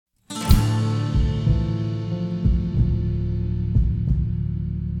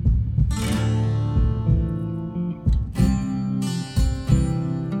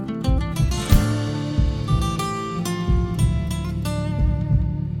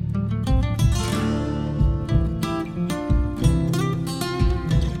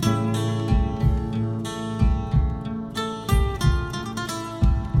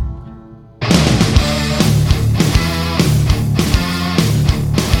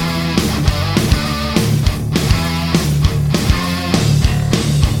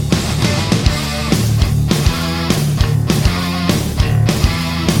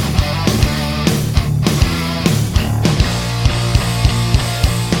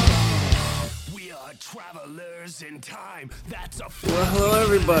Well, hello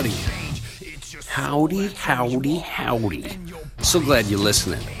everybody. Howdy, howdy, howdy. So glad you're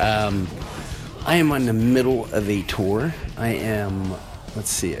listening. I am on the middle of a tour. I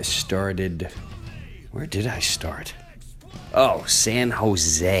started, where did I start? Oh, San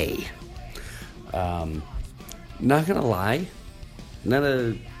Jose. Not gonna lie, not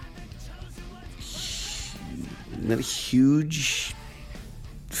a huge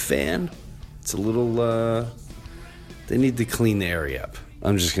fan. It's a little, they need to clean the area up.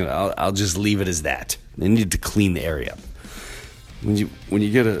 I'll just leave it as that. They need to clean the area up. When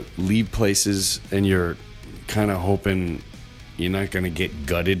you gotta leave places and you're kind of hoping you're not gonna get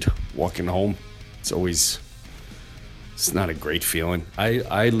gutted walking home, it's not a great feeling.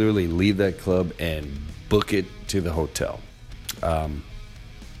 I literally leave that club and book it to the hotel.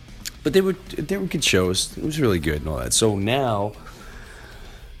 But they were good shows. It was really good and all that. So now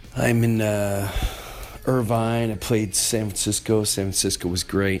I'm in Irvine. I played San Francisco. San Francisco was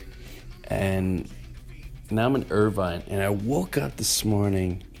great. And now I'm in Irvine. And I woke up this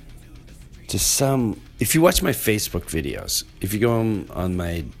morning to if you watch my Facebook videos, if you go on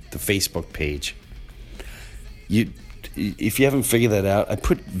the Facebook page, if you haven't figured that out, I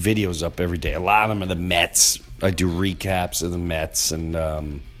put videos up every day. A lot of them are the Mets. I do recaps of the Mets.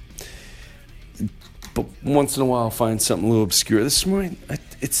 But once in a while I'll find something a little obscure. This morning,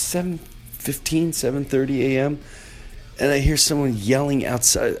 it's 7:30 a.m., and I hear someone yelling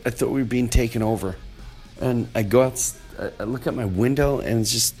outside. I thought we were being taken over. And I go out, I look out my window, and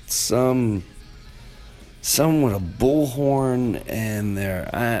it's just someone with a bullhorn, and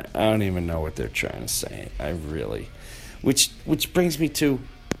I don't even know what they're trying to say. Which brings me to,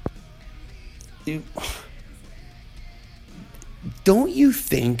 don't you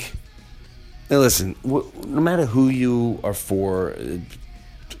think, now listen, no matter who you are for,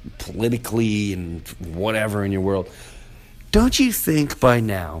 politically and whatever in your world, don't you think by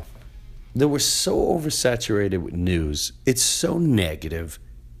now that we're so oversaturated with news? It's so negative.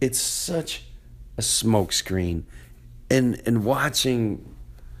 It's such a smokescreen. And watching,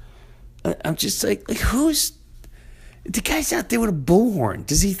 I'm just like who's the guy's out there with a bullhorn?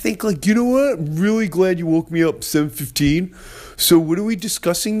 Does he think you know what? I'm really glad you woke me up 7:15. So what are we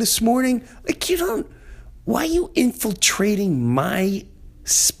discussing this morning? Why are you infiltrating my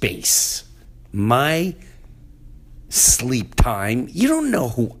space, my sleep time? You don't know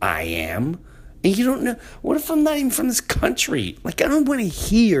who I am. And you don't know, what if I'm not even from this country? I don't want to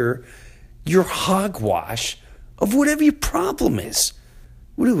hear your hogwash of whatever your problem is.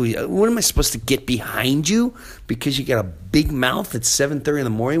 What am I supposed to get behind you because you got a big mouth at 7:30 in the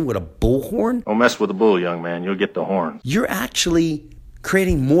morning with a bullhorn? Don't mess with the bull, young man. You'll get the horn. You're actually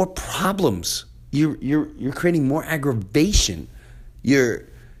creating more problems. You're creating more aggravation. You're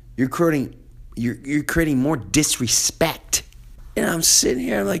creating more disrespect. And I'm sitting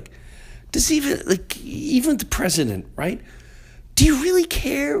here does even the president, right? Do you really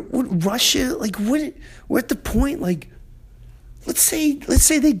care what Russia, we're at the point, let's say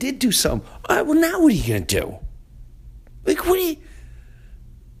they did do something. All right, well, now what are you going to do?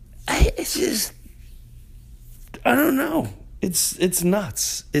 I don't know. It's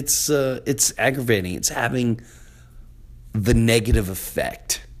nuts. It's aggravating. It's having the negative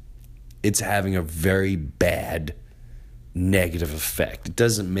effect. It's having a very bad negative effect. It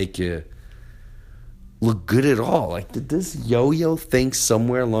doesn't make you look good at all. Did this yo-yo think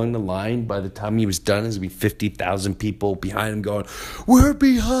somewhere along the line, by the time he was done, there's going to be 50,000 people behind him going, "We're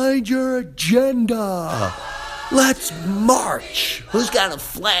behind your agenda. Let's march. Who's got a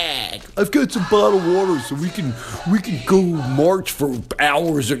flag? I've got some bottled water so we can go march for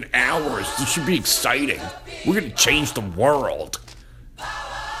hours and hours. This should be exciting. We're going to change the world."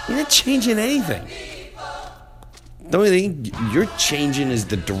 You're not changing anything. The only thing you're changing is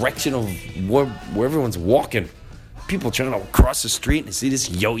the direction of where everyone's walking. People trying to cross the street and see this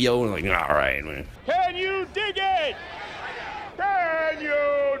yo-yo and all right, man. Can you dig it? Can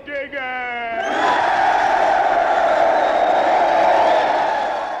you dig it?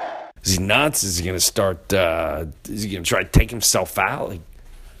 Is he nuts? Is he going to start, is he going to try to take himself out?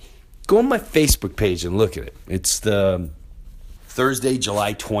 Go on my Facebook page and look at it. It's the Thursday,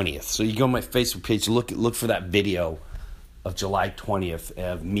 July 20th. So you go on my Facebook page, look for that video of July 20th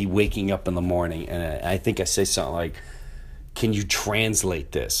of me waking up in the morning, and I think I say something like, "Can you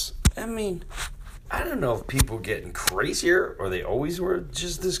translate this?" I mean, I don't know if people are getting crazier or they always were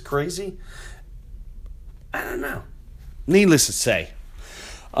just this crazy. I don't know. Needless to say,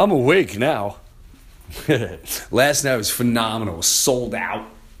 I'm awake now. Last night was phenomenal. It was sold out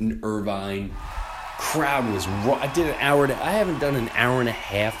in Irvine. Crowd was raw. I did an hour. I haven't done an hour and a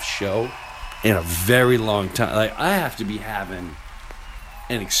half show in a very long time. Like, I have to be having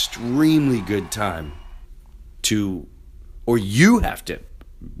an extremely good time or you have to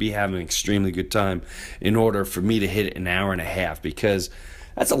be having an extremely good time in order for me to hit an hour and a half, because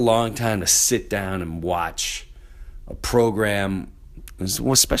that's a long time to sit down and watch a program,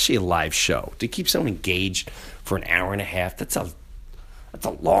 especially a live show. To keep someone engaged for an hour and a half, that's a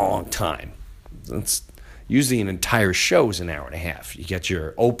long time. That's usually an entire show is an hour and a half. You get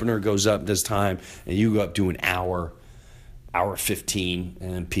your opener goes up this time, and you go up to an hour 15,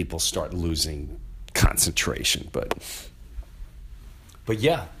 and then people start losing concentration. But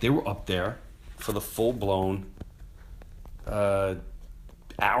yeah, they were up there for the full-blown hour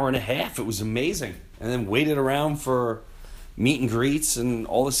and a half. It was amazing. And then waited around for meet and greets and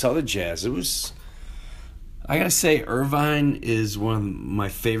all this other jazz. It was, I gotta say, Irvine is one of my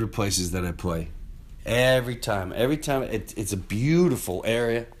favorite places that I play. Every time, it's a beautiful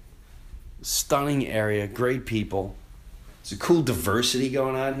area, stunning area, great people. It's a cool diversity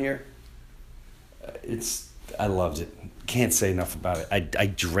going on here. I loved it. Can't say enough about it. I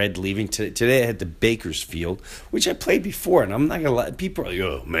dread leaving today. Today I had the Bakersfield, which I played before, and I'm not gonna lie. People are like,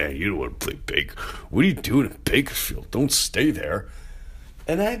 "Oh man, you don't want to play Baker. What are you doing in Bakersfield? Don't stay there."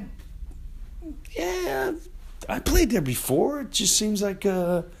 And I played there before. It just seems like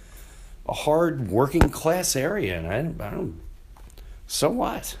a hard working class area, and I don't. So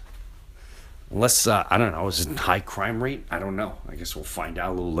what? Unless I don't know, is it high crime rate? I don't know. I guess we'll find out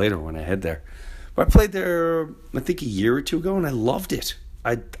a little later when I head there. But I played there, I think, a year or two ago, and I loved it.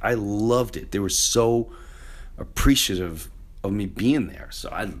 I loved it. They were so appreciative of me being there. So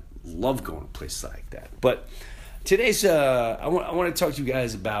I love going to places like that. But today's, I want to talk to you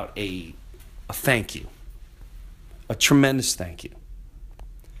guys about a thank you, a tremendous thank you.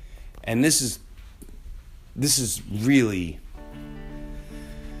 And this is really,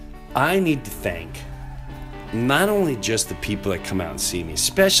 I need to thank not only just the people that come out and see me,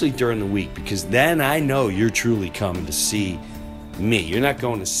 especially during the week, because then I know you're truly coming to see me. You're not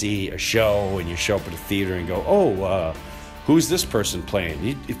going to see a show and you show up at a theater and go, oh, who's this person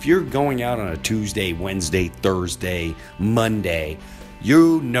playing? If you're going out on a Tuesday, Wednesday, Thursday, Monday,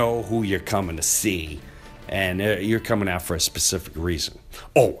 you know who you're coming to see, and you're coming out for a specific reason.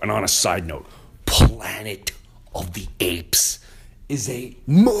 Oh, and on a side note, Planet of the Apes is a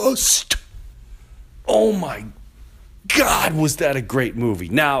must. Oh my God, was that a great movie.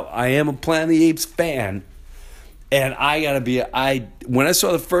 Now, I am a Planet of the Apes fan, and when I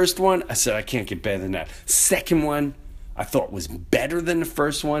saw the first one, I said, I can't get better than that. Second one, I thought was better than the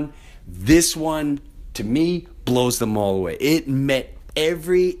first one. This one, to me, blows them all away. It met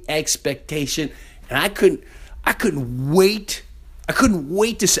every expectation, and I couldn't wait. I couldn't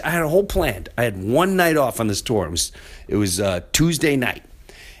wait to see. I had a whole plan. I had one night off on this tour. It was Tuesday night,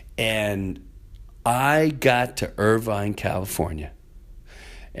 and I got to Irvine, California,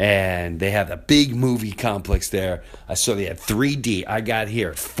 and they have a big movie complex there. I saw they had 3D. I got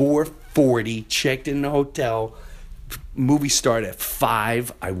here at 4:40, checked in the hotel. Movie started at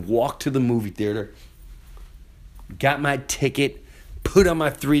 5. I walked to the movie theater, got my ticket, put on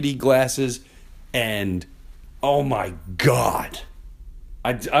my 3D glasses, and oh my God,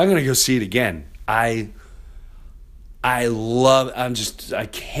 I'm gonna go see it again. I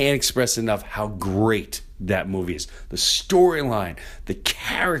can't express enough how great that movie is. The storyline, the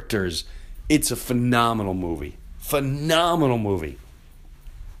characters, it's a phenomenal movie. Phenomenal movie.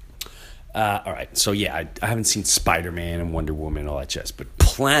 All right, so yeah, I haven't seen Spider-Man and Wonder Woman and all that jazz, but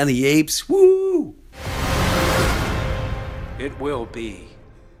Planet of the Apes, woo! It will be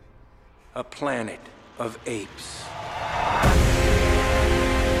a planet of apes.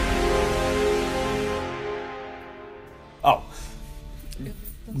 Oh,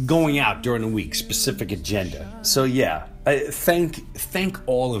 going out during the week, specific agenda. So yeah, thank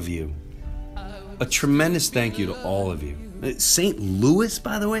all of you. A tremendous thank you to all of you. St. Louis,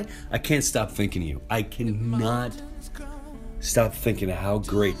 by the way, I can't stop thinking of you. I cannot stop thinking of how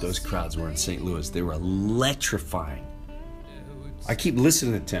great those crowds were in St. Louis. They were electrifying. I keep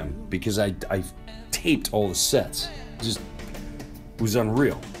listening to Tim because I taped all the sets. It was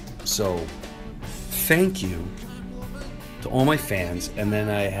unreal. So thank you to all my fans, and then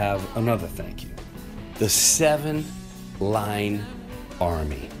I have another thank you. The 7-Line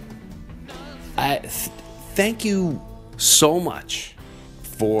Army. Thank you so much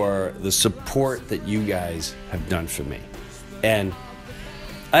for the support that you guys have done for me. And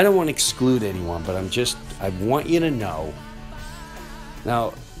I don't want to exclude anyone, but I want you to know.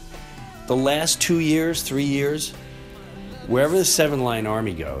 Now, the last 2 years, 3 years, wherever the 7-Line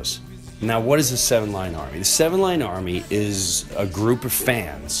Army goes. Now, what is the 7-Line Army? The 7-Line Army is a group of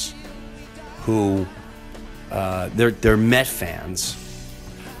fans who they're Met fans,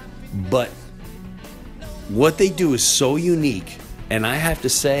 but what they do is so unique, and I have to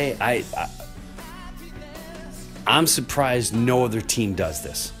say I'm surprised no other team does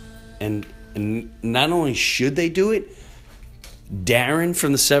this. And not only should they do it, Darren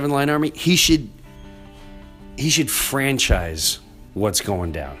from the Seven Line Army, he should franchise what's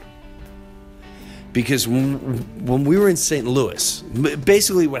going down. Because when we were in St. Louis,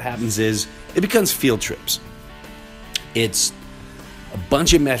 basically what happens is it becomes field trips. It's a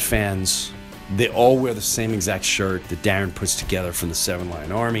bunch of Met fans. They all wear the same exact shirt that Darren puts together from the Seven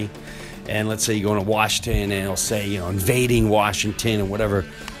Line Army. And let's say you go to Washington and it'll say, invading Washington and whatever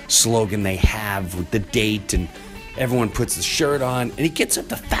slogan they have with the date, and everyone puts the shirt on, and it gets up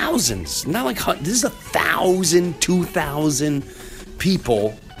to thousands. Not like this is 1,000, 2,000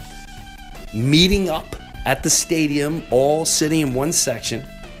 people meeting up at the stadium, all sitting in one section,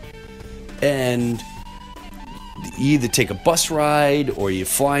 and you either take a bus ride or you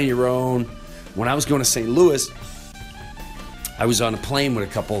fly on your own. When I was going to St. Louis, I was on a plane with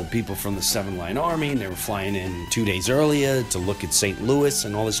a couple of people from the Seven Line Army, and they were flying in 2 days earlier to look at St. Louis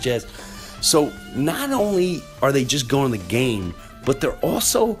and all this jazz. So not only are they just going to the game, but they're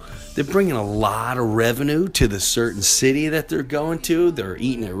bringing a lot of revenue to the certain city that they're going to. They're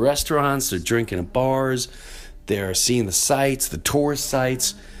eating at restaurants, they're drinking at bars, they're seeing the sights, the tourist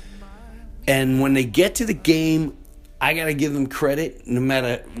sites. And when they get to the game, I got to give them credit. No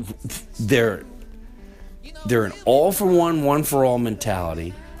matter, they're an all-for-one, one-for-all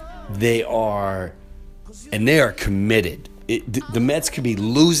mentality. They are committed. The Mets could be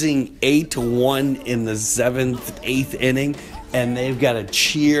losing 8-1 in the 7th, 8th inning, and they've got to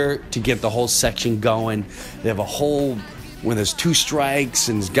cheer to get the whole section going. They have when there's 2 strikes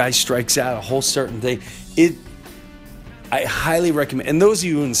and this guy strikes out, a whole certain thing. I highly recommend, and those of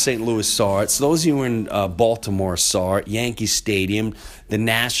you in St. Louis saw it, so those of you in Baltimore saw it, Yankee Stadium, the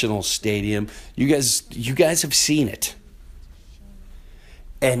National Stadium, you guys have seen it.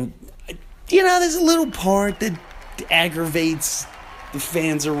 And, there's a little part that aggravates the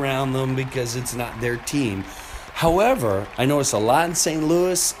fans around them because it's not their team. However, I notice a lot in St.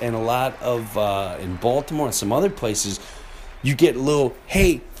 Louis and a lot of in Baltimore and some other places, you get a little,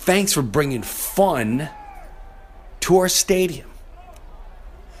 hey, thanks for bringing fun to our stadium.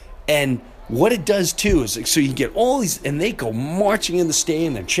 And what it does too is, so you get all these, and they go marching in the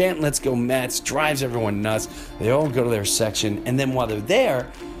stadium, they're chanting "Let's go Mets," drives everyone nuts. They all go to their section, and then while they're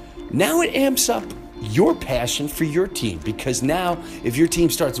there, now it amps up your passion for your team, because now if your team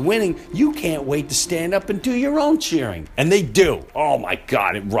starts winning, you can't wait to stand up and do your own cheering. And they do. Oh my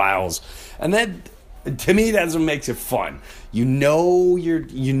God, it riles. And then, to me, that's what makes it fun. You're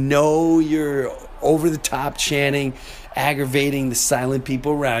over the top chanting, aggravating the silent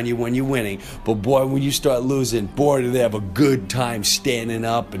people around you when you're winning. But boy, when you start losing, boy, do they have a good time standing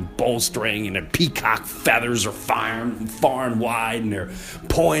up and bolstering, and their peacock feathers are far and wide, and they're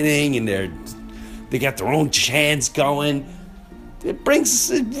pointing, and they got their own chants going. It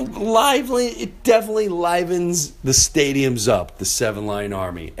definitely livens the stadiums up, the Seven Line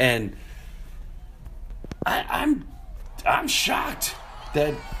Army. And I'm shocked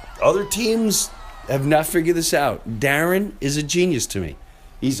that other teams have not figured this out. Darren is a genius to me.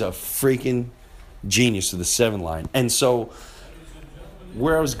 He's a freaking genius of the Seven Line. And so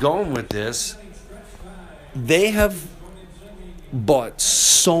where I was going with this, they have bought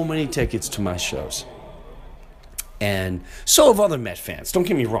so many tickets to my shows. And so have other Met fans. Don't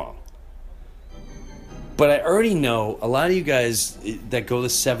get me wrong. But I already know a lot of you guys that go to the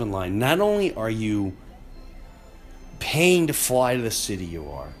Seven Line, not only are you paying to fly to the city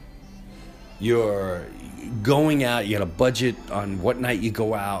you're going out, you got a budget on what night you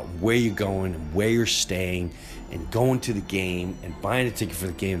go out, where you're going, and where you're staying, and going to the game, and buying a ticket for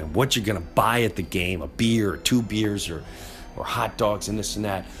the game, and what you're going to buy at the game, a beer or 2 beers or hot dogs and this and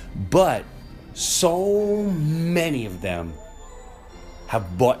that. But so many of them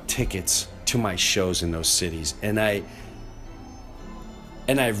have bought tickets to my shows in those cities. And I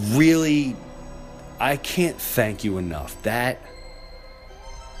can't thank you enough. That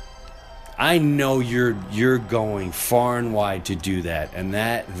I know you're going far and wide to do that, and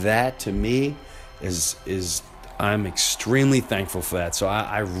that to me is I'm extremely thankful for that. So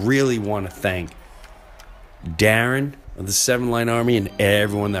I really want to thank Darren of the Seven Line Army and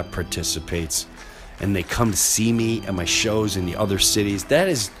everyone that participates, and they come to see me at my shows in the other cities. That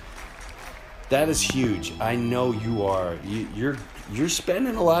is huge. I know you're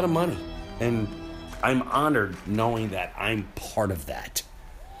spending a lot of money, and I'm honored knowing that I'm part of that.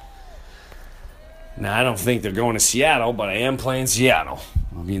 Now, I don't think they're going to Seattle, but I am playing Seattle.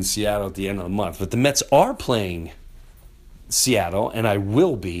 I'll be in Seattle at the end of the month. But the Mets are playing Seattle, and I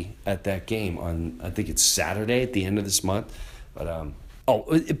will be at that game on, I think it's Saturday at the end of this month. But,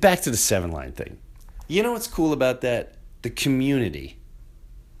 back to the 7-line thing. You know what's cool about that? The community.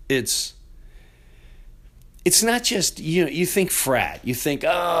 It's not just, you think frat. You think,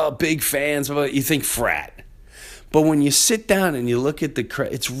 big fans, but you think frat. But when you sit down and you look at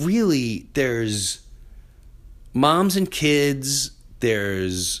it's really, there's moms and kids,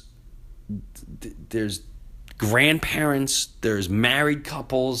 there's grandparents, there's married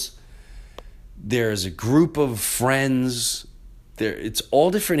couples, there's a group of friends. It's all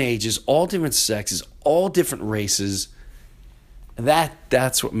different ages, all different sexes, all different races.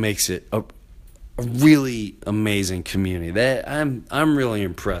 That's what makes it a really amazing community. I'm really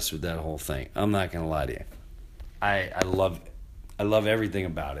impressed with that whole thing. I'm not gonna lie to you. I love everything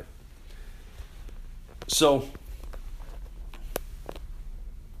about it. So,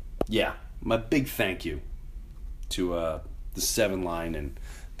 yeah, my big thank you to the 7-line and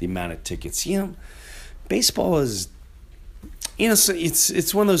the amount of tickets. Baseball is, so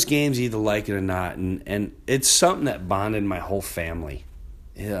it's one of those games you either like it or not, and it's something that bonded my whole family.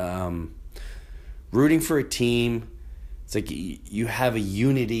 Rooting for a team, it's like you have a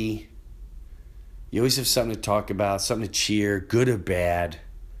unity. You always have something to talk about, something to cheer, good or bad.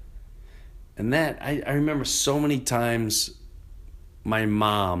 And that, I remember so many times my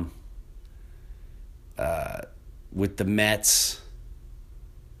mom, with the Mets,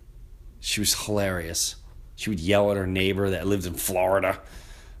 she was hilarious. She would yell at her neighbor that lived in Florida.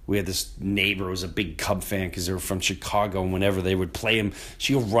 We had this neighbor who was a big Cub fan because they were from Chicago, and whenever they would play him,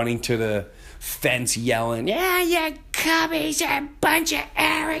 she'd go running to the fence yelling, "Yeah, you Cubbies are a bunch of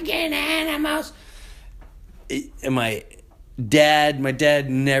arrogant animals." And my dad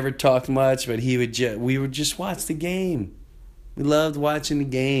never talked much, but we would just watch the game. We loved watching the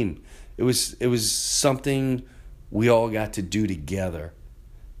game. It was something we all got to do together.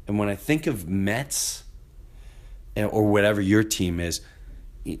 And when I think of Mets, or whatever your team is,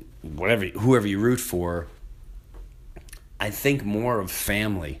 whoever you root for, I think more of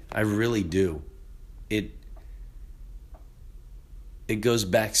family. I really do. It goes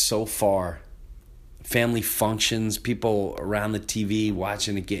back so far. Family functions, people around the TV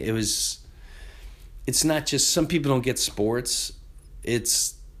watching the game. It's not just, some people don't get sports.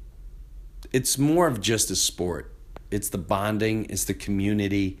 It's more of just a sport. It's the bonding, it's the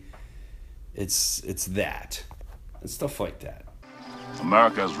community. It's that. And stuff like that.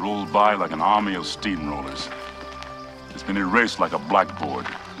 America has rolled by like an army of steamrollers. It's been erased like a blackboard,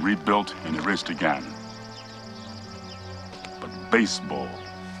 rebuilt and erased again. But baseball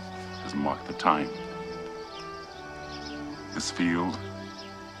has marked the time. This field,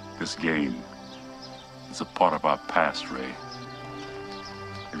 this game, is a part of our past, Ray.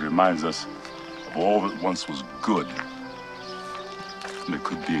 It reminds us of all that once was good, and it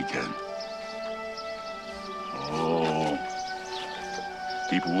could be again. Oh,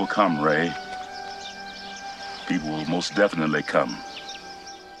 people will come, Ray. People will most definitely come.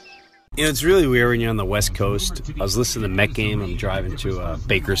 It's really weird when you're on the West Coast. I was listening to the Met game. I'm driving to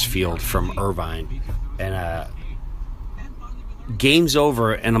Bakersfield from Irvine, and game's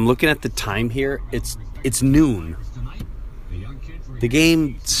over, and I'm looking at the time here. It's noon. The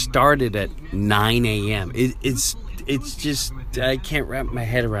game started at 9 a.m. It's just, I can't wrap my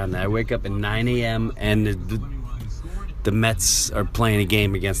head around that. I wake up at 9 a.m. and the Mets are playing a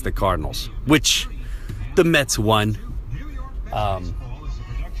game against the Cardinals, which the Mets won.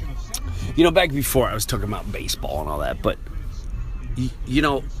 Back before I was talking about baseball and all that, but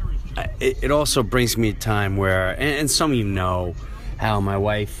it also brings me a time where, and some of you know how my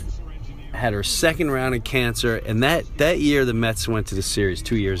wife had her second round of cancer, and that year the Mets went to the series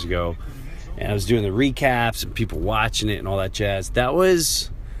 2 years ago, and I was doing the recaps and people watching it and all that jazz. That was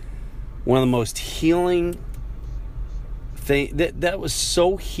one of the most healing thing. That was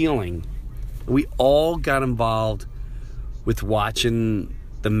so healing. We all got involved with watching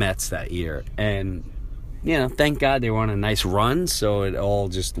the Mets that year, and thank God they were on a nice run, so it all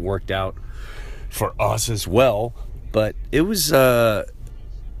just worked out for us as well. But it was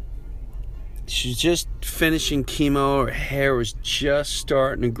she's just finishing chemo, her hair was just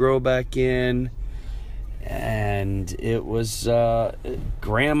starting to grow back in, and it was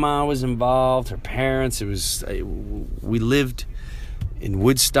grandma was involved, her parents. We lived in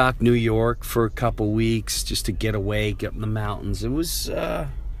Woodstock, New York for a couple weeks just to get away, get up in the mountains. It was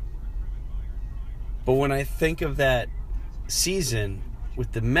but when I think of that season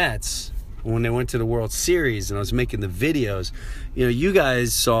with the Mets, when they went to the World Series and I was making the videos, you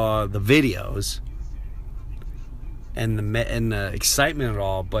guys saw the videos, and the excitement at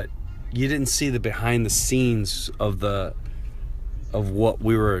all, but you didn't see the behind the scenes of what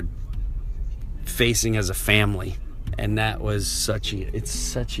we were facing as a family. And that was such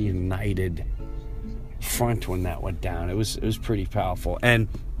a united front when that went down. It was pretty powerful. And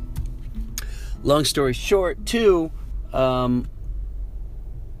long story short, too, and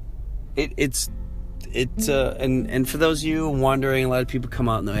for those of you wondering, a lot of people come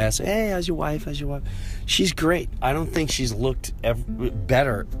out and they ask, "Hey, how's your wife? She's great. I don't think she's looked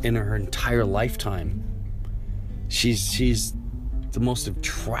better in her entire lifetime. She's the most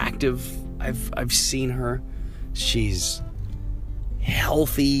attractive I've seen her. She's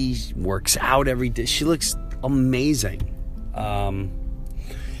healthy, works out every day. She looks amazing.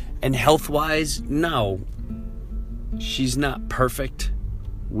 And health-wise, no, she's not perfect.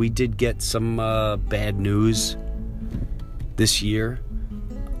 We did get some bad news this year.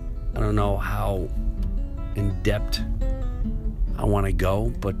 I don't know how in depth I want to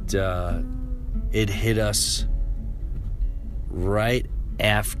go, but it hit us right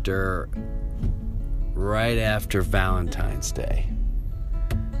after Valentine's Day.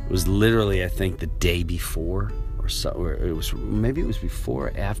 It was literally, I think, the day before, or so. Or it was before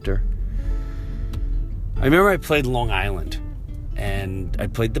or after. I remember I played Long Island, and I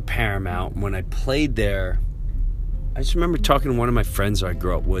played the Paramount. When I played there, I just remember talking to one of my friends I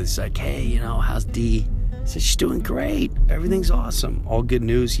grew up with. He's like, "Hey, how's Dee?" I said, "She's doing great. Everything's awesome. All good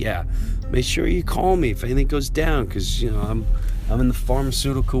news. Yeah, make sure you call me if anything goes down, because I'm in the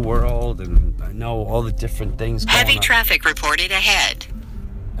pharmaceutical world, and I know all the different things going on." Heavy traffic reported ahead.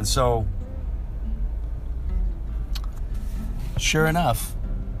 And so, sure enough,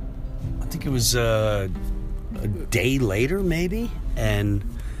 I think it was a day later, maybe, and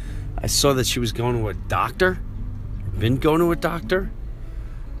I saw that she was going to a doctor, been going to a doctor,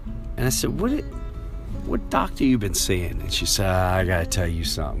 and I said, what doctor you been seeing? And she said, "I gotta tell you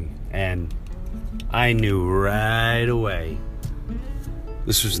something." And I knew right away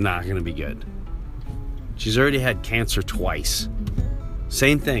this was not gonna be good. She's already had cancer twice.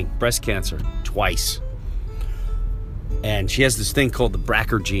 Same thing, breast cancer, twice. And she has this thing called the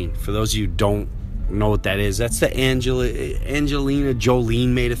Breuer gene. For those of you who don't know what that is, that's the Angelina Jolie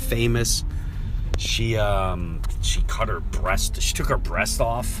made it famous. She cut her breast. She took her breast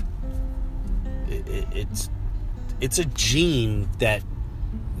off. It's a gene that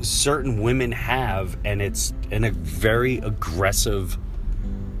certain women have, and it's a very aggressive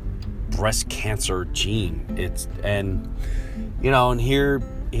breast cancer gene. And here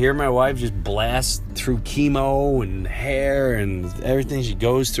my wife just blasts through chemo and hair and everything she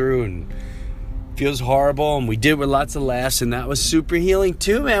goes through, and feels horrible. And we did it with lots of laughs, and that was super healing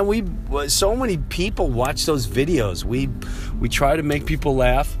too, man. So many people watch those videos. We try to make people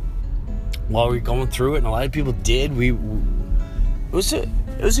laugh while we're going through it, and a lot of people did. It was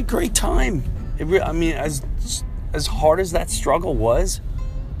a great time. As hard as that struggle was,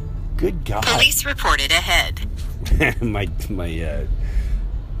 good God. Police reported ahead.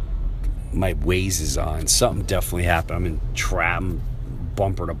 my Waze is on. Something definitely happened. I'm in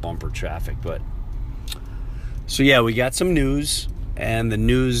bumper to bumper traffic, but so yeah, we got some news, and the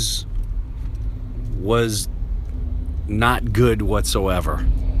news was not good whatsoever.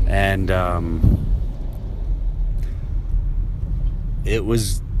 And it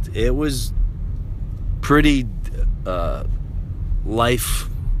was pretty life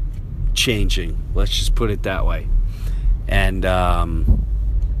changing, let's just put it that way. And I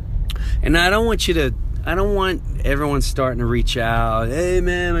don't want everyone starting to reach out, "Hey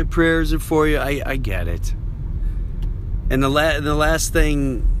man, my prayers are for you." I get it. And the last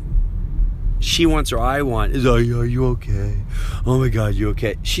thing she wants or I want is, "Oh, are you okay? Oh my God, you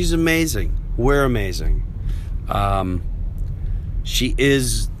okay?" She's amazing. We're amazing. She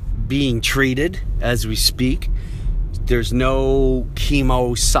is being treated as we speak. There's no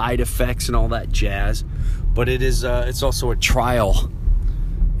chemo side effects and all that jazz, but it's also a trial.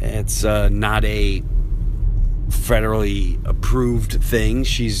 It's not a federally approved thing.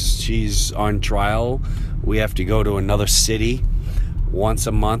 She's on trial. We have to go to another city once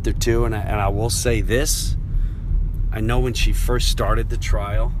a month or two, and I will say this: I know when she first started the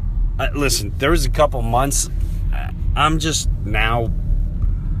trial. Listen, there was a couple months. I'm just now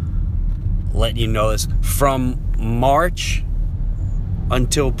letting you know this. From March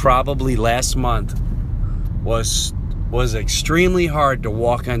until probably last month was extremely hard to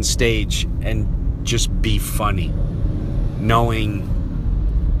walk on stage and just be funny, knowing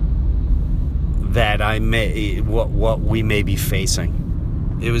that what we may be facing.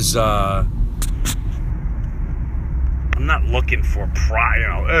 It was I'm not looking for pride,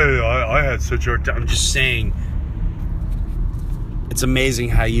 hey, I had such a hard time. I'm just saying it's amazing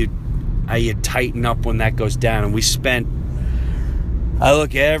how you tighten up when that goes down. And I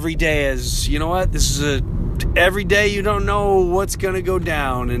look every day as, you know what, every day you don't know what's going to go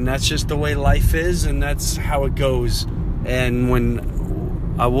down, and that's just the way life is, and that's how it goes. And when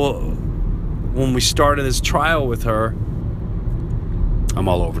we started this trial with her, I'm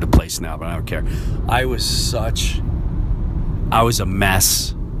all over the place now, but I don't care. I was a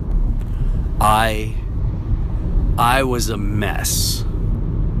mess. I was a mess.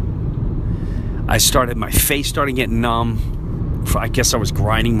 My face started getting numb. I guess I was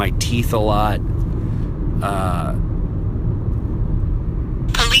grinding my teeth a lot.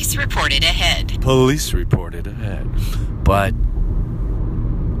 Police reported ahead. But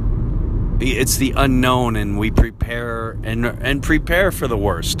it's the unknown, and we prepare and prepare for the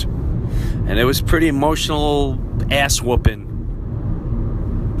worst. And it was pretty emotional ass whooping.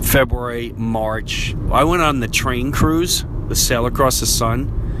 February, March. I went on the train cruise, the Sail Across the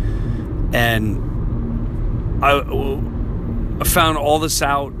Sun, and I found all this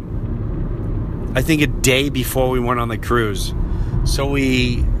out, I think, a day before we went on the cruise. So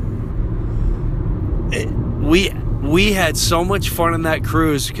we had so much fun on that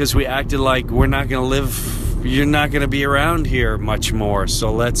cruise because we acted like we're not going to live, you're not going to be around here much more.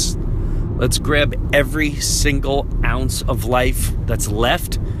 So let's grab every single ounce of life that's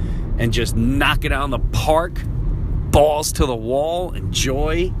left and just knock it out in the park, balls to the wall,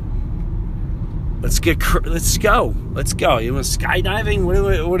 enjoy. Let's go. You want skydiving?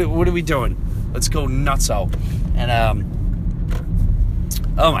 What are we doing? Let's go nutso. And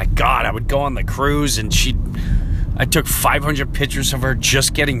oh my God, I would go on the cruise, and I took 500 pictures of her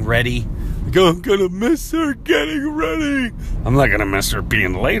just getting ready. I'm gonna miss her getting ready. I'm not gonna miss her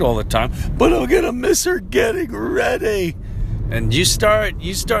being late all the time, but I'm gonna miss her getting ready. And you start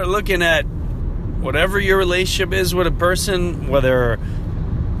looking at whatever your relationship is with a person, whether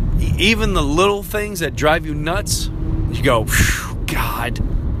even the little things that drive you nuts, you go, God,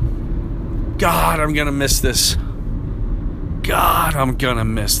 I'm gonna miss this. God, I'm gonna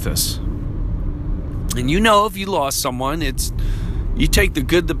miss this. And if you lost someone, you take the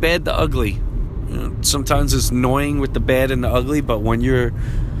good, the bad, the ugly. Sometimes it's annoying with the bad and the ugly, but when you're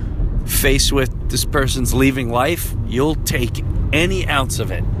faced with this person's leaving life, you'll take any ounce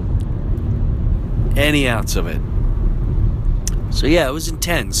of it. Any ounce of it. So yeah, it was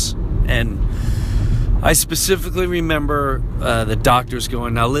intense. And I specifically remember the doctors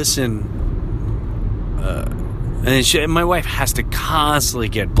going, now listen, and my wife has to constantly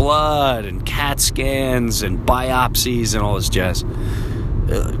get blood and CAT scans and biopsies and all this jazz.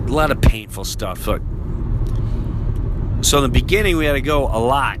 A lot of painful stuff. So in the beginning, we had to go a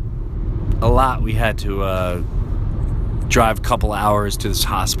lot. We had to drive a couple hours to this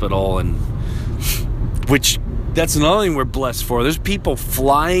hospital, and which that's another thing we're blessed for. There's people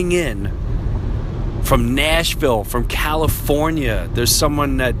flying in from Nashville, from California. There's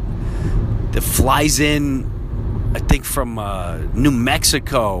someone that flies in, I think, from New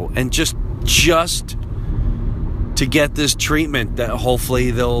Mexico, and just to get this treatment that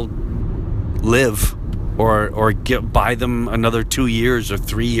hopefully they'll live or buy them another 2 years or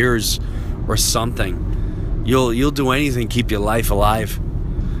 3 years or something. You'll do anything to keep your life alive. Oh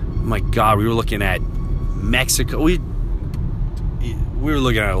my God, we were looking at Mexico. We were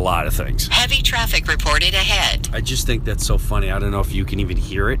looking at a lot of things. Heavy traffic reported ahead. I just think that's so funny. I don't know if you can even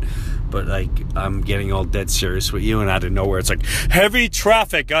hear it, but I'm getting all dead serious with you, and out of nowhere it's like, heavy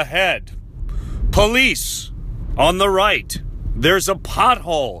traffic ahead. Police on the right. There's a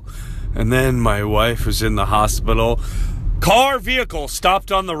pothole. And then my wife was in the hospital. Vehicle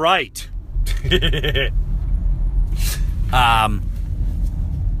stopped on the right.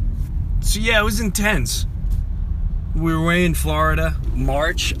 So yeah, it was intense. We were away in Florida.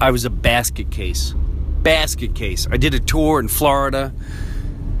 March, I was a basket case. I did a tour in Florida.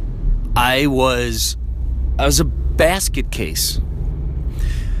 I was a basket case.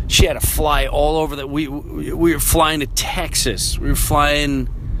 She had to fly all over we were flying to Texas. We were flying,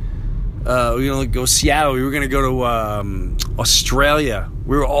 we were going to go to Seattle. We were going to go to Australia.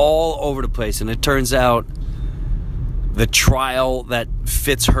 We were all over the place. And it turns out the trial that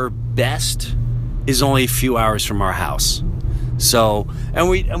fits her best is only a few hours from our house. So, and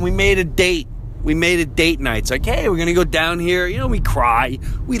we made a date. We made a date night. It's like, hey, we're going to go down here. We cry.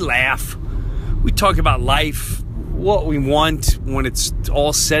 We laugh. We talk about life, what we want when it's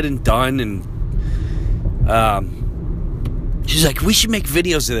all said and done. And she's like, we should make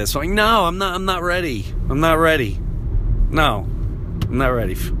videos of this. I'm like, no, I'm not ready. No, I'm not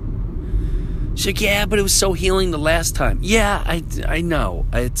ready. She's like, yeah, but it was so healing the last time. Yeah, I know.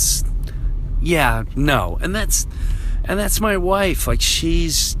 No. And And that's my wife. Like, she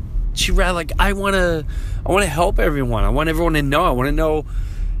rather, like, I want to help everyone. I want everyone to know. I want to know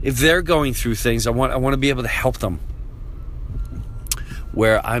if they're going through things. I want to be able to help them.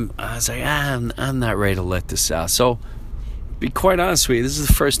 Where I was like, I'm not ready to let this out. So, be quite honest with you, this is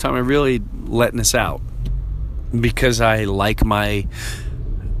the first time I'm really letting this out. Because I like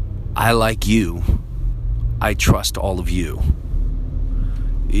you. I trust all of you.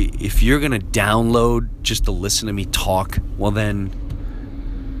 If you're going to download just to listen to me talk, well then,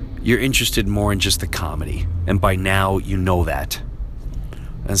 you're interested more in just the comedy. And by now, you know that.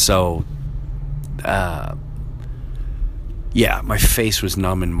 And so, yeah, my face was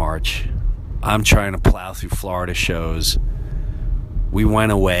numb in March. I'm trying to plow through Florida shows. We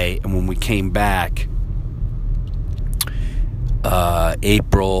went away, and when we came back,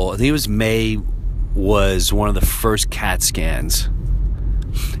 April, I think it was May, was one of the first CAT scans.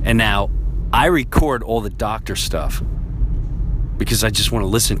 And now, I record all the doctor stuff because I just want to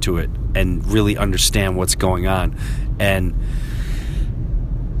listen to it and really understand what's going on. And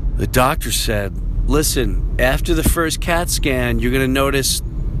the doctor said, listen, after the first CAT scan, you're going to notice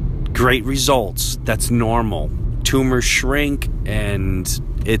great results. That's normal. Tumors shrink, and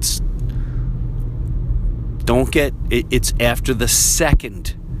it's after the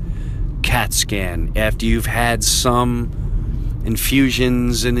second CAT scan, after you've had some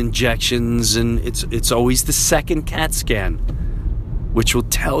infusions and injections, and it's always the second CAT scan, which will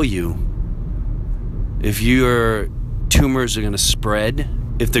tell you if your tumors are going to spread,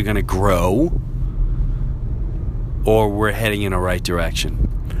 if they're going to grow, or we're heading in the right direction.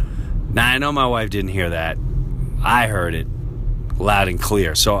 Now, I know my wife didn't hear that. I heard it loud and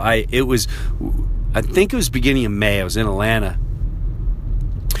clear. So I think it was beginning of May. I was in Atlanta,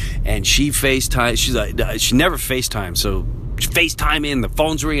 and she FaceTime. She's like, she never FaceTime, so she FaceTime in. The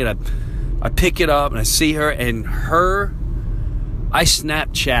phone's ringing. I pick it up and I see her, and I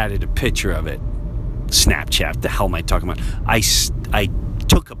Snapchatted a picture of it. Snapchat, the hell am I talking about? I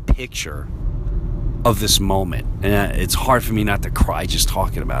took a picture of this moment, and it's hard for me not to cry just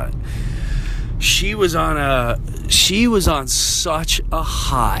talking about it. She was on such a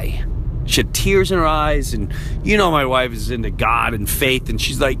high. She had tears in her eyes, and you know my wife is into God and faith, and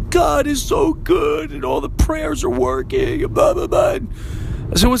she's like, God is so good, and all the prayers are working, and blah, blah, blah.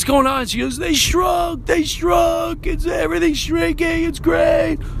 I said, what's going on? She goes, they shrunk, it's everything's shrinking, it's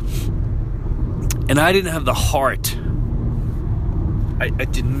great. And I didn't have the heart. I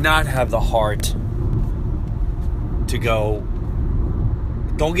did not have the heart to go,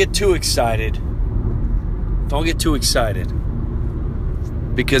 don't get too excited. Don't get too excited.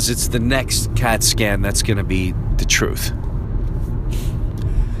 Because it's the next CAT scan that's going to be the truth.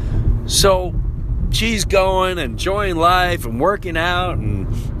 So, she's going, enjoying life and working out,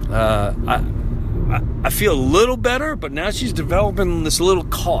 and I feel a little better, but now she's developing this little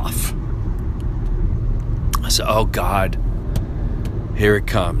cough. I said, oh God, here it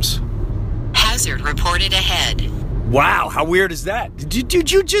comes. Hazard reported ahead. Wow, how weird is that? Did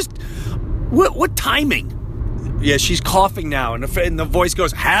you just... What timing? Yeah, she's coughing now, and the voice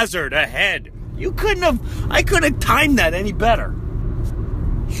goes, hazard ahead. I couldn't have timed that any better.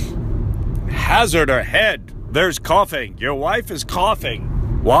 Hazard ahead. There's coughing. Your wife is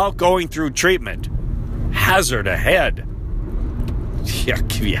coughing while going through treatment. Hazard ahead. Yeah, I'll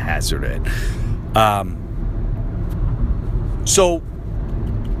give you a hazard ahead. So,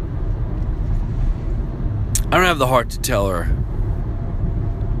 I don't have the heart to tell her.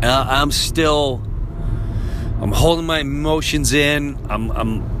 I'm holding my emotions in.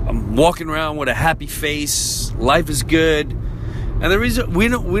 I'm walking around with a happy face. Life is good. And the reason we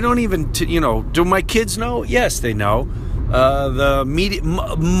don't even do my kids know? Yes, they know. The media,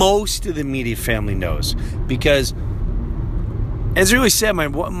 most of the media family knows, because as I really said, my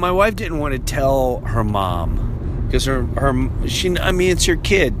wife didn't want to tell her mom. Because it's your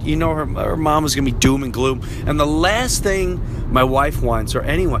kid. You know, her mom was going to be doom and gloom. And the last thing my wife wants, or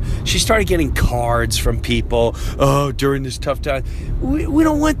anyone, she started getting cards from people. Oh, during this tough time. We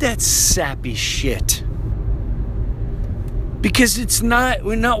don't want that sappy shit. Because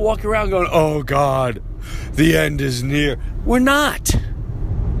we're not walking around going, oh God, the end is near. We're not.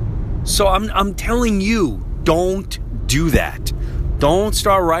 So I'm telling you, don't do that. Don't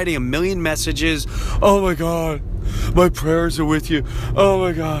start writing a million messages. Oh my God. My prayers are with you. Oh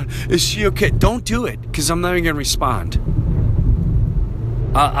my God, is she okay? Don't do it, because I'm not even going to respond.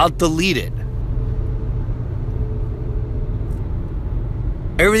 I'll delete it.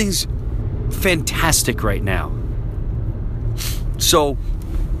 Everything's fantastic right now. So,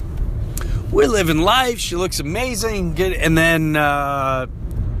 we're living life. She looks amazing. Good. And then,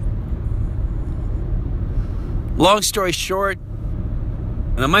 Long story short,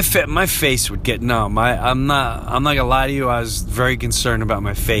 my face would get numb. I'm not gonna lie to you. I was very concerned about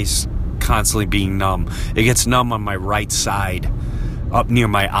my face constantly being numb. It gets numb on my right side, up near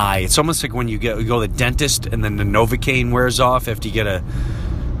my eye. It's almost like when you go to the dentist and then the Novocaine wears off after you get a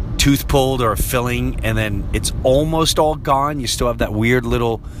tooth pulled or a filling, and then it's almost all gone. You still have that weird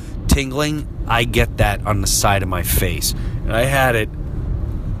little tingling. I get that on the side of my face, and I had it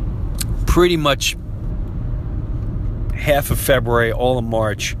pretty much half of February, all of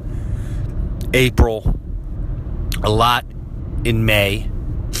March, April, a lot in May,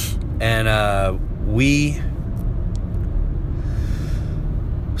 and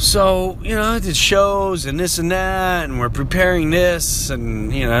so, I did shows and this and that, and we're preparing this,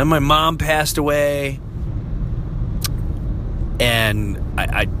 and, and my mom passed away, and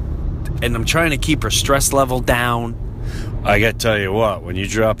I'm trying to keep her stress level down. I gotta tell you what, when you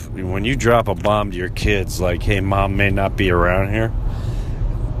drop a bomb to your kids, like, hey, mom may not be around here,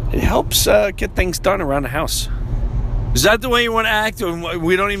 it helps get things done around the house. Is that the way you want to act?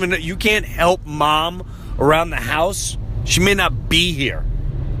 We don't even know. You can't help mom around the house? She may not be here.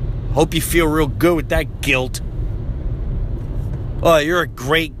 Hope you feel real good with that guilt. Oh, you're a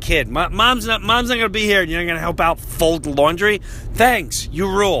great kid. Mom's not gonna be here, and you're not gonna help out fold the laundry? Thanks, you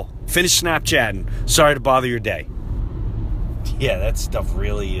rule. Finish Snapchatting. Sorry to bother your day. Yeah, that stuff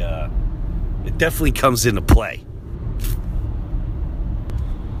really, it definitely comes into play.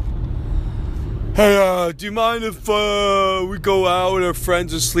 Hey, do you mind if we go out with our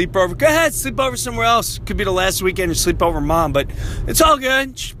friends and sleep over? Go ahead, sleep over somewhere else. Could be the last weekend you sleep over mom, but it's all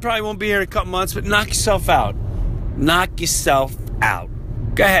good. She probably won't be here in a couple months, but knock yourself out. Knock yourself out.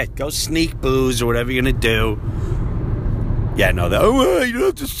 Go ahead, go sneak booze or whatever you're going to do. Yeah, no, you don't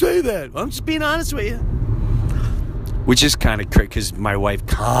have to say that. I'm just being honest with you. Which is kind of crazy because my wife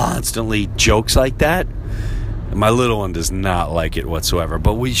constantly jokes like that. And my little one does not like it whatsoever.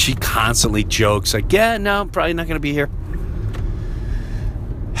 But she constantly jokes like, yeah, no, I'm probably not going to be here.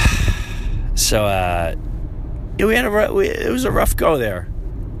 So, it was a rough go there.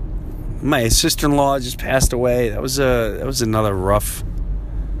 My sister-in-law just passed away. That was another rough,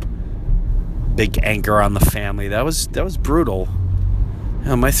 big anchor on the family. That was brutal.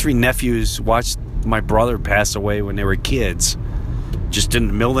 My 3 nephews watched my brother pass away when they were kids, just in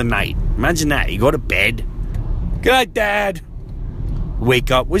the middle of the night. Imagine that. You go to bed. Good night, Dad.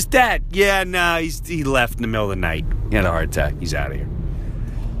 Wake up. Where's Dad? Yeah, no, he left in the middle of the night. He had a heart attack. He's out of here.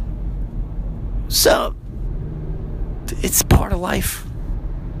 So, it's part of life.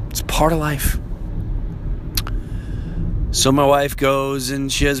 It's part of life. So my wife goes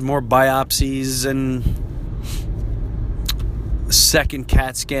and she has more biopsies, and the second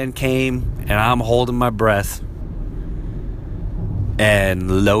CAT scan came, and I'm holding my breath.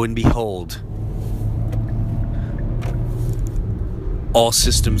 And lo and behold, all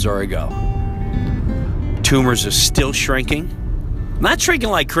systems are a go. Tumors are still shrinking. Not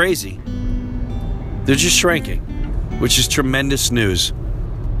shrinking like crazy. They're just shrinking, which is tremendous news.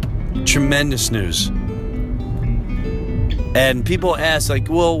 Tremendous news. And people ask, like,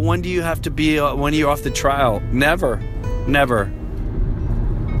 well, when do you have to be, when are you off the trial? Never.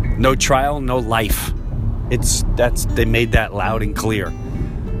 No trial, no life. They made that loud and clear.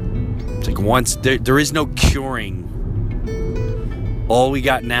 It's like once, there is no curing. All we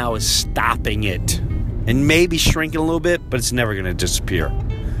got now is stopping it. And maybe shrinking a little bit, but it's never going to disappear.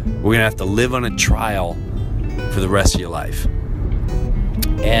 We're going to have to live on a trial for the rest of your life.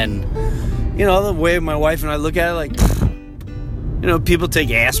 And, the way my wife and I look at it, like, people take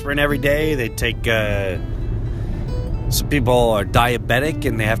aspirin every day. They take, some people are diabetic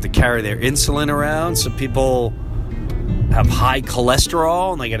and they have to carry their insulin around. Some people have high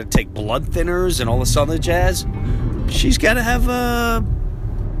cholesterol and they got to take blood thinners and all this other jazz. She's got to have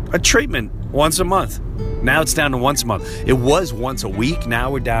a treatment once a month. Now it's down to once a month. It was once a week.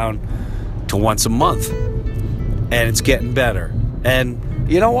 Now we're down to once a month. And it's getting better. And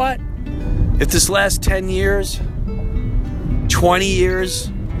you know what? If this last 10 years, 20 years,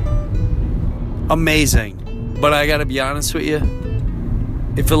 amazing. But I got to be honest with you.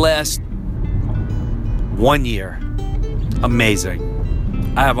 If it lasts 1 year,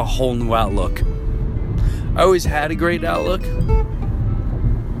 amazing. I have a whole new outlook. I always had a great outlook,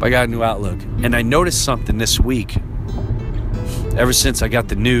 but I got a new outlook. And I noticed something this week. Ever since I got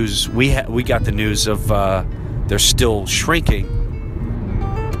the news, we got the news of they're still shrinking.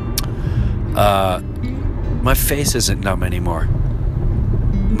 My face isn't numb anymore.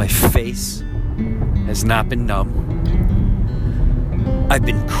 My face has not been numb. I've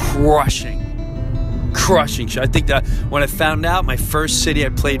been crushing. I think that when I found out, my first city I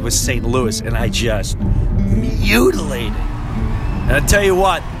played was St. Louis, and I just mutilated. And I tell you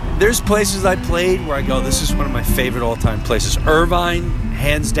what, there's places I played where I go, this is one of my favorite all-time places. Irvine,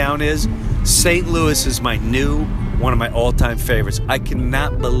 hands down, is. St. Louis is one of my all-time favorites. I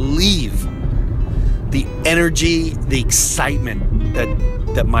cannot believe the energy, the excitement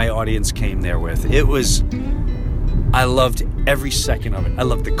that my audience came there with. I loved every second of it. I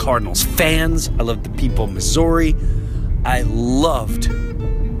loved the Cardinals fans. I loved the people of Missouri. I loved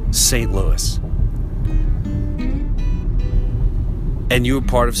St. Louis. And you were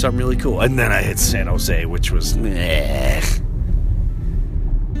part of something really cool. And then I hit San Jose, which was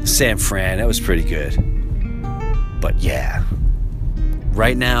San Fran, that was pretty good. But yeah,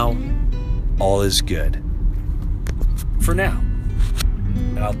 right now, all is good. For now.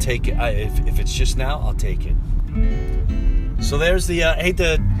 And I'll take it. If it's just now, I'll take it. So there's the,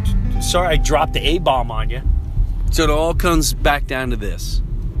 sorry I dropped the A-bomb on you. So it all comes back down to this.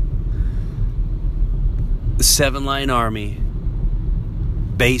 The 7-Line Army,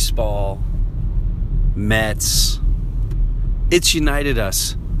 baseball, Mets, it's united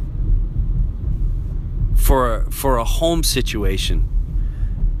us for a home situation.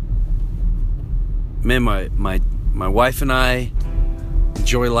 Man, my wife and I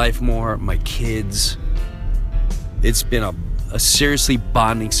enjoy life more, my kids. It's been a seriously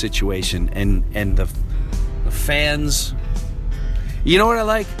bonding situation, and the fans. You know what I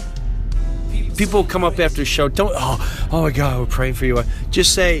like? People come up after the show. Don't. Oh my God, we're praying for you.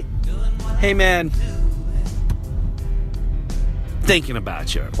 Just say, hey man, thinking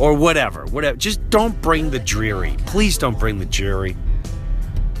about you, or whatever. Just don't bring the dreary. Please don't bring the dreary.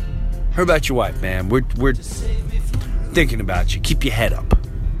 How about your wife, man? We're thinking about you. Keep your head up.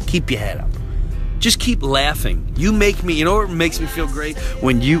 Keep your head up. Just keep laughing. You make me. You know what makes me feel great?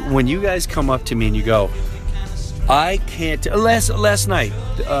 When you guys come up to me and you go, I can't. Last night,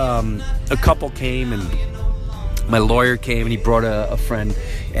 a couple came and my lawyer came and he brought a friend,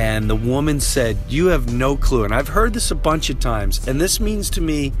 and the woman said, "You have no clue." And I've heard this a bunch of times, and this means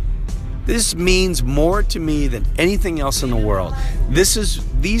more to me than anything else in the world.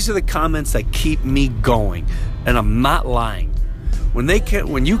 These are the comments that keep me going, and I'm not lying.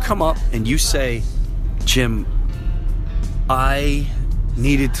 When you come up and you say, Jim, I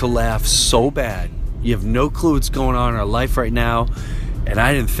needed to laugh so bad. You have no clue what's going on in our life right now, and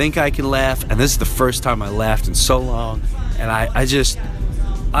I didn't think I could laugh, and this is the first time I laughed in so long, and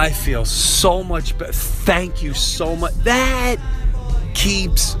I feel so much better. Thank you so much. That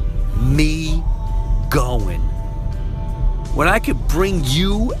keeps me going. When I could bring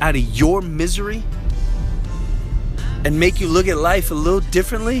you out of your misery and make you look at life a little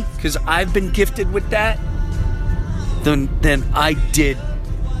differently, because I've been gifted with that, then I did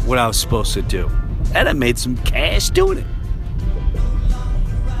what I was supposed to do. And I made some cash doing it.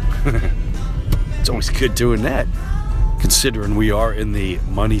 It's always good doing that, considering we are in the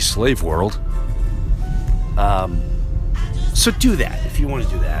money slave world. So do that if you want to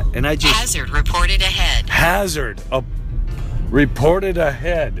do that. And I just... Hazard reported ahead. Hazard reported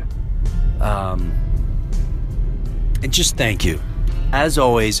ahead. And just thank you. As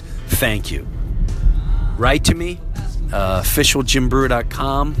always, thank you. Write to me,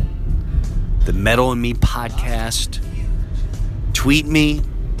 officialJimBreuer.com, the Metal and Me podcast. Tweet me,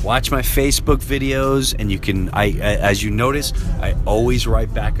 watch my Facebook videos, and you can, as you notice, I always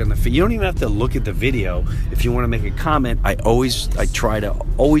write back on the feed. You don't even have to look at the video. If you want to make a comment, I try to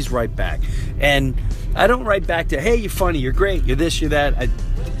always write back. And I don't write back to, hey, you're funny, you're great, you're this, you're that.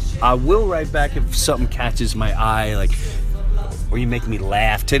 I will write back if something catches my eye, like, or you make me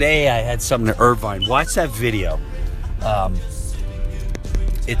laugh. Today I had something to Irvine. Watch that video.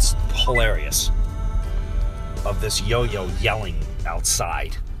 It's hilarious. Of this yo-yo yelling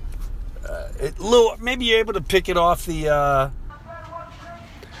outside. Maybe you're able to pick it off the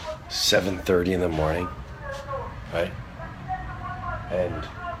 7:30 in the morning, right? And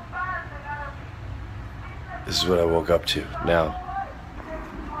this is what I woke up to. Now,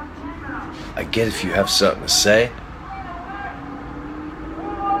 I get if you have something to say.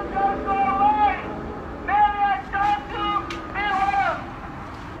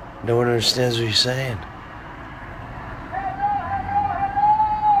 No one understands what you're saying.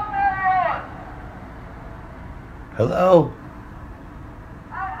 Hello?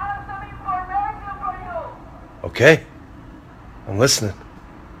 I have some information for you. Okay. I'm listening.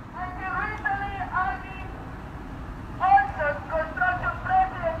 And the recently Arkansas construction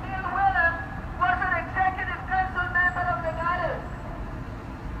president Bill Willis was an executive council member of the Nevada.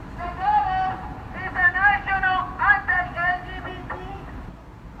 Nevada is a national anti-LGBT.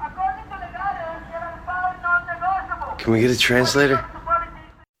 According to Nevada, it is found non-negotiable. Can we get a translator?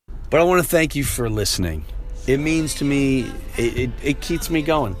 But I want to thank you for listening. It means to me, it keeps me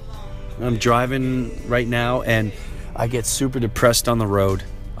going. I'm driving right now, and I get super depressed on the road.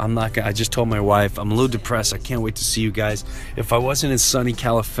 I just told my wife, I'm a little depressed. I can't wait to see you guys. If I wasn't in sunny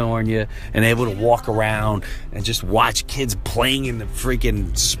California and able to walk around and just watch kids playing in the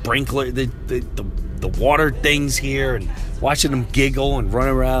freaking sprinkler, the water things here, and watching them giggle and run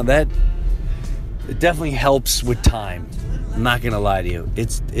around, it definitely helps with time. I'm not gonna lie to you.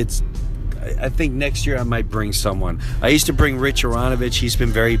 I think next year I might bring someone. I used to bring Rich Aronovich. He's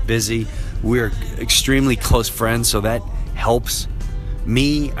been very busy. We're extremely close friends, so that helps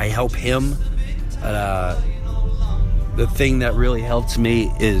me. I help him. The thing that really helps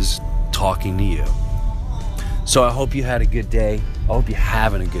me is talking to you. So I hope you had a good day. I hope you're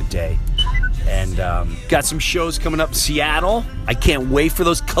having a good day. And got some shows coming up in Seattle. I can't wait for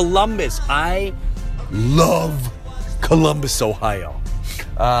those. Columbus. I love Columbus, Ohio.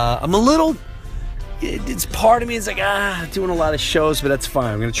 I'm a little... It's part of me is like, doing a lot of shows, but that's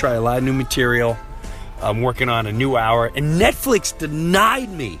fine. I'm going to try a lot of new material. I'm working on a new hour. And Netflix denied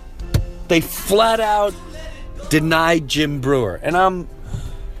me. They flat out denied Jim Breuer. And I'm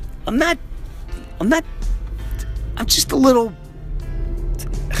just a little...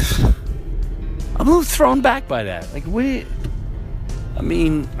 I'm a little thrown back by that. Like,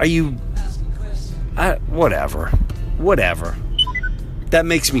 are you... Whatever. That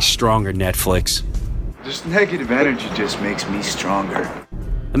makes me stronger, Netflix. This negative energy just makes me stronger.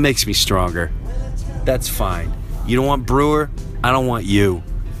 It makes me stronger. That's fine. You don't want Breuer? I don't want you.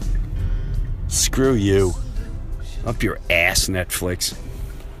 Screw you. Up your ass, Netflix.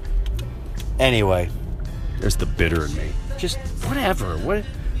 Anyway, there's the bitter in me. Just whatever.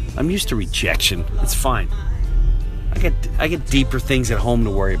 I'm used to rejection. It's fine. I get deeper things at home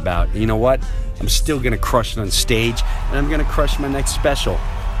to worry about. You know what? I'm still going to crush it on stage, and I'm going to crush my next special.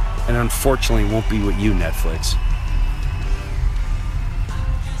 And unfortunately, it won't be with you, Netflix.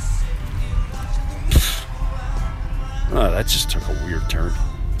 Oh, that just took a weird turn.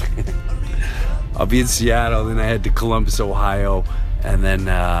 I'll be in Seattle, then I head to Columbus, Ohio, and then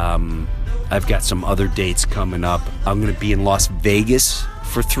I've got some other dates coming up. I'm going to be in Las Vegas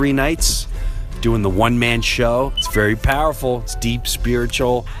for 3 nights, doing the one-man show. It's very powerful. It's deep,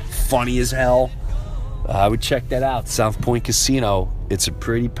 spiritual, funny as hell. I would check that out. South Point Casino. It's a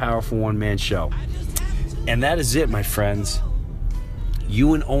pretty powerful one-man show. And that is it, my friends.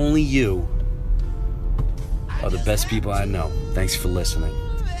 You and only you are the best people I know. Thanks for listening.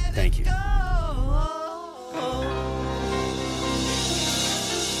 Thank you.